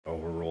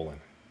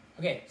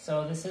Okay,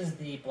 so this is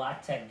the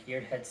black-tek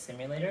geared head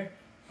simulator.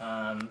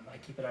 I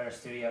keep it at our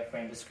studio at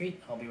Frame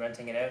Discreet. I'll be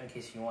renting it out in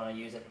case you want to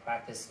use it to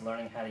practice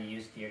learning how to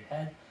use geared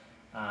head.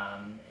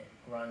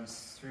 It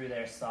runs through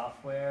their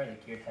software, the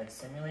geared head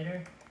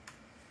simulator.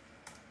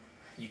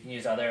 You can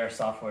use other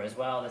software as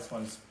well. This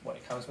one's what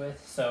it comes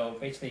with. So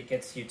basically it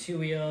gets you 2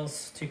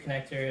 wheels, 2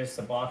 connectors,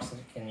 a box that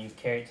you can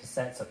carry it to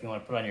set. So if you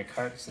want to put it on your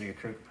cart so your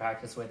crew can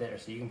practice with it, or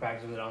so you can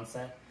practice with it on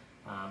set,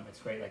 it's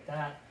great like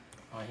that.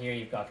 On here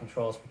you've got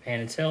controls for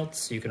pan and tilt,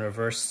 so you can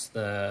reverse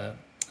the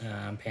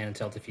pan and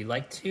tilt if you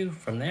like to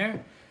from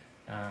there.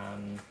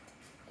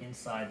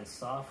 Inside the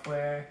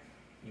software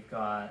you've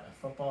got a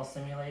football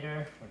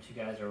simulator, which you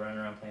guys are running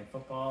around playing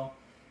football.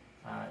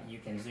 You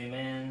can zoom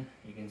in,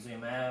 you can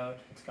zoom out.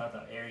 It's got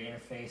the area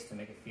interface to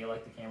make it feel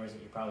like the cameras that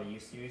you're probably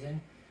used to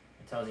using.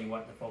 It tells you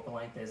what the focal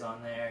length is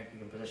on there. You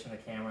can position the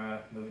camera,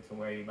 move it to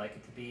where you'd like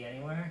it to be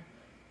anywhere.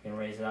 You can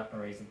raise it up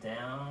and raise it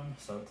down,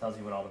 so it tells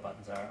you what all the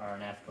buttons are. R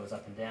and F goes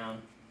up and down.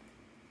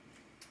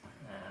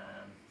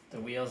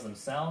 The wheels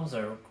themselves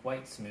are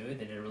quite smooth.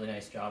 They did a really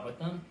nice job with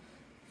them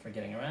for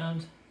getting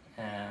around.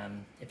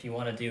 If you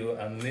want to do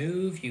a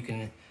move, you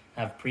can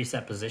have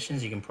preset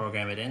positions. You can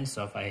program it in,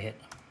 so if I hit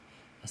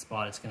a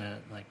spot, it's going to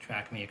like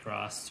track me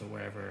across to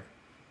wherever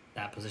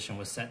that position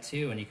was set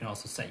to, and you can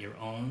also set your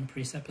own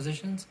preset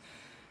positions.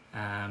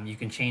 You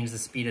can change the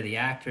speed of the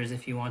actors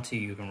if you want to.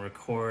 You can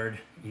record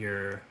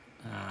your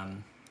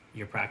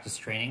practice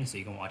training so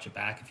you can watch it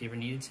back if you ever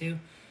needed to.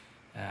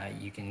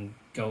 You can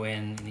go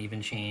in and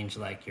even change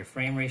like your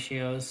frame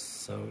ratios,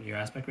 so your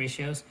aspect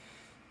ratios.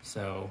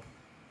 So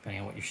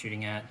depending on what you're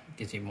shooting at, it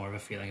gives you more of a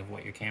feeling of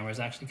what your camera is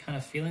actually kind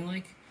of feeling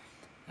like.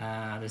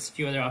 There's a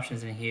few other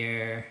options in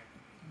here.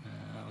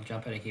 I'll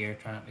jump out of here,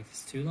 try not to make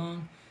this too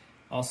long.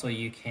 Also,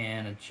 you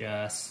can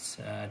adjust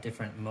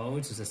different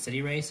modes. There's a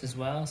city race as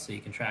well, so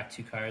you can track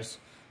 2 cars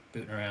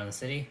booting around the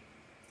city.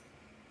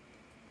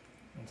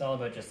 It's all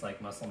about just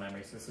like muscle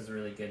memory, so this is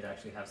really good to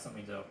actually have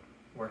something to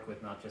work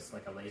with, not just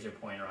like a laser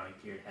pointer on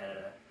a geared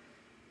head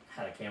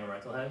at a camera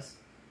rental house.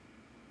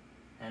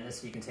 And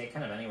this you can take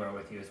kind of anywhere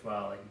with you as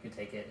well. Like you can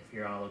take it if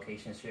you're on a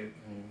location shoot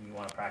and you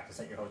want to practice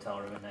at your hotel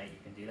room at night, you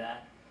can do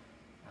that.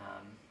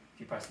 If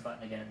you press the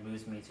button again, it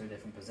moves me to a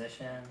different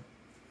position.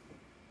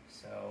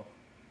 So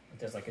it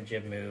does like a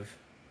jib move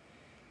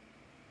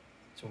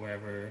to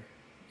wherever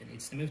it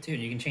needs to move to,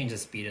 and you can change the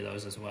speed of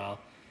those as well.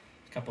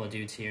 A couple of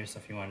dudes here, so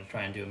if you want to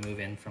try and do a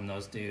move in from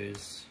those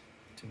dudes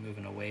to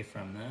moving away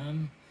from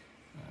them,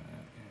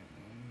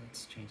 and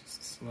let's change this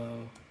to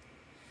slow.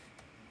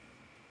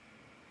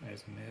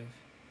 There's a move.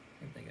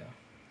 Where'd they go?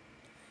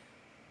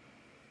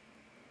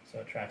 So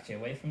it tracks you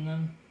away from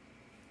them,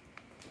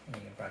 and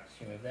you can practice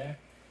your move there.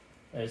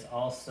 There's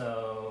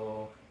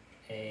also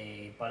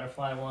a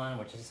butterfly one,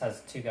 which just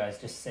has 2 guys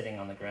just sitting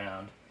on the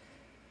ground.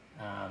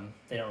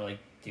 They don't really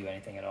do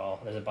anything at all.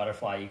 There's a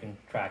butterfly you can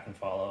track and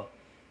follow.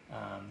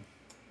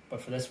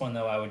 But for this one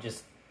though, I would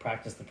just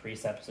practice the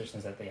preset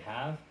positions that they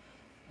have,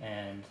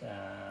 and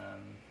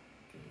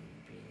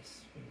be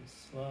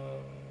slow.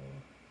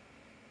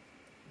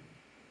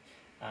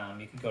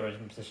 You can go to a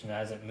different position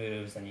as it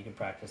moves, and you can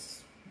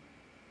practice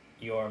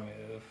your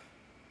move.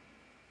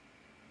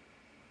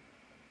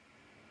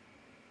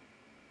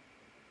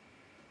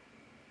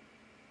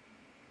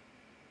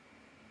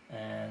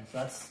 And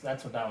so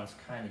that's what that one's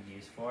kind of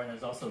used for. And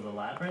there's also the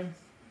labyrinth,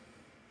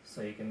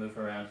 so you can move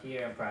around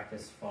here and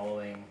practice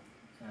following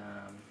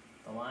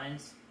the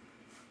lines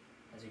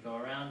as you go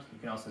around. You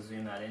can also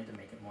zoom that in to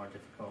make it more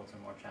difficult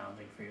and more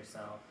challenging for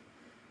yourself,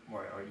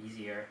 or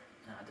easier,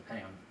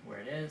 depending on where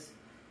it is.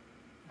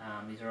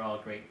 These are all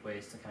great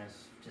ways to kind of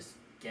just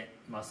get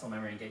muscle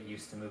memory and get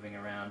used to moving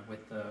around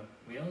with the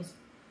wheels.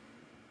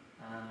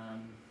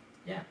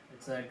 Yeah,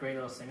 it's a great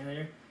little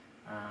simulator.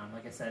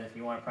 Like I said, if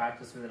you want to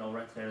practice with it, I'll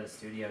rent it out of the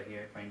studio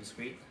here at Frame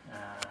Discreet.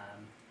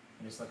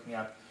 And just look me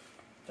up,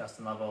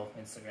 Justin Lovell,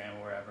 Instagram,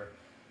 or wherever,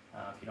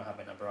 if you don't have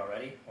my number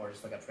already, or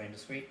just look up Frame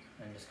Discreet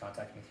and just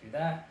contact me through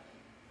that.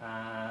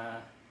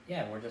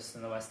 Yeah, we're just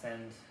in the West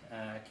End,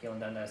 Keele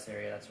and Dundas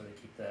area. That's where they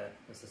keep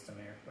the system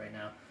here right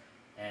now.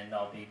 And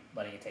I'll be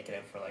letting you take it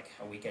out for like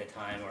a week at a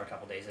time or a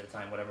couple days at a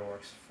time, whatever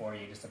works for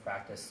you, just to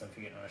practice. So if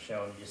you're getting on a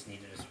show and you just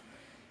need to just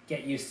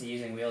get used to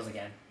using wheels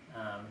again.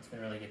 It's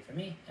been really good for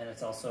me, and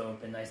it's also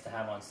been nice to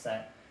have on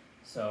set.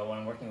 So when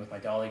I'm working with my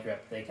dolly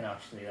grip, they can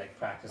actually like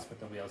practice with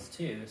the wheels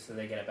too, so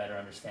they get a better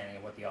understanding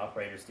of what the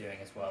operator's doing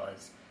as well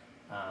as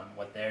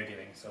what they're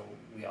doing. So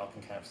we all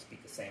can kind of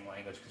speak the same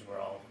language because we're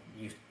all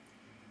used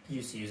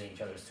to using each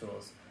other's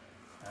tools.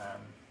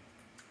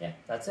 Yeah,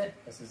 that's it.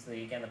 This is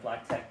again the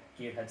black-tek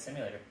geared head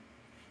simulator.